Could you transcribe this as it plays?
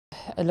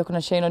Looking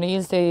at Shane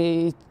O'Neill's,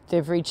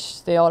 they've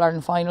reached the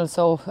All-Ireland final,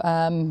 so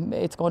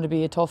it's going to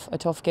be a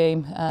tough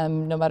game.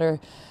 No matter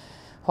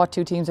what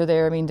two teams are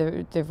there, I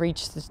mean they've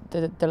reached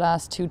the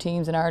last two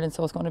teams in Ireland,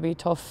 so it's going to be a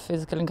tough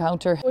physical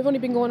encounter. We've only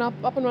been going up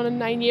and running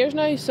 9 years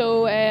now,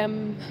 so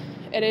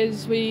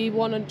we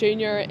won a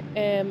junior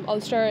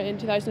Ulster in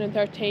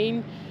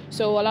 2013.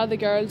 So a lot of the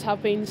girls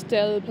have been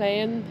still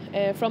playing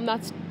from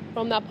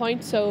that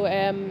point. So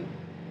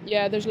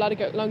yeah, there's a lot of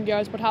young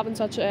girls, but having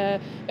such a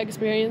big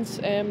experience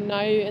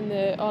now in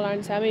the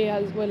All-Ireland semi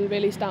will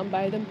really stand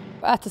by them.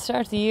 At the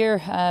start of the year,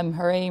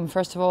 her aim,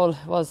 first of all,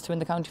 was to win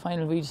the county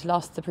final. We'd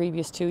lost the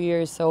previous 2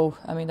 years, so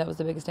I mean that was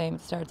the biggest aim at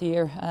the start of the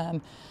year.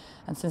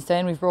 And since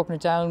then we've broken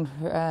it down.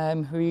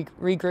 We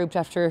regrouped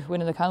after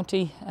winning the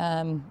county.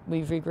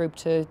 We've regrouped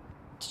to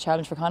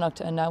challenge for Connacht,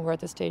 and now we're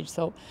at this stage.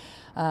 So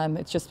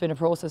it's just been a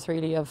process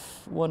really of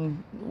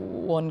one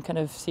kind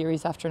of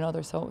series after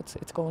another. So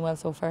it's going well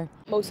so far.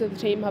 Most of the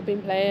team have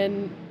been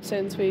playing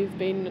since we've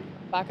been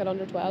back at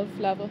under 12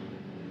 level.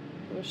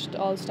 We're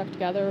all stuck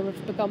together.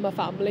 We've become a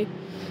family,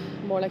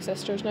 more like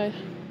sisters now.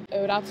 It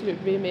would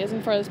absolutely be amazing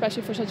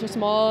especially for such a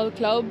small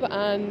club,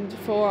 and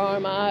for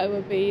Armagh it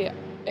would be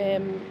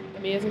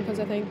amazing, because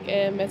I think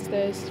it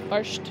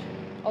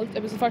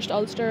was the first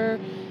Ulster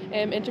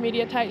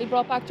intermediate title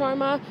brought back to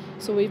Armagh,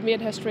 so we've made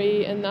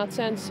history in that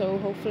sense. So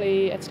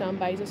hopefully it stands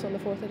by us on the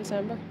 4th of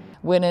December.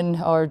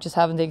 Winning, or just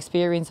having the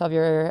experience of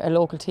a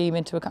local team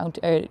into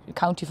a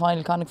county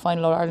final, Connacht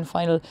final or Ireland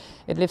final,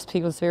 it lifts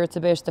people's spirits a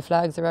bit. The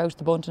flags are out,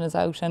 the bunting is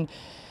out, and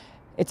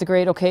it's a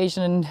great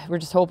occasion, and we're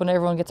just hoping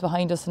everyone gets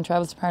behind us and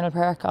travels to Parnell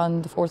Park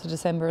on the 4th of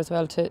December as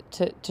well to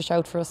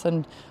shout for us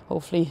and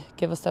hopefully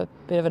give us that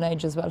bit of an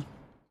edge as well.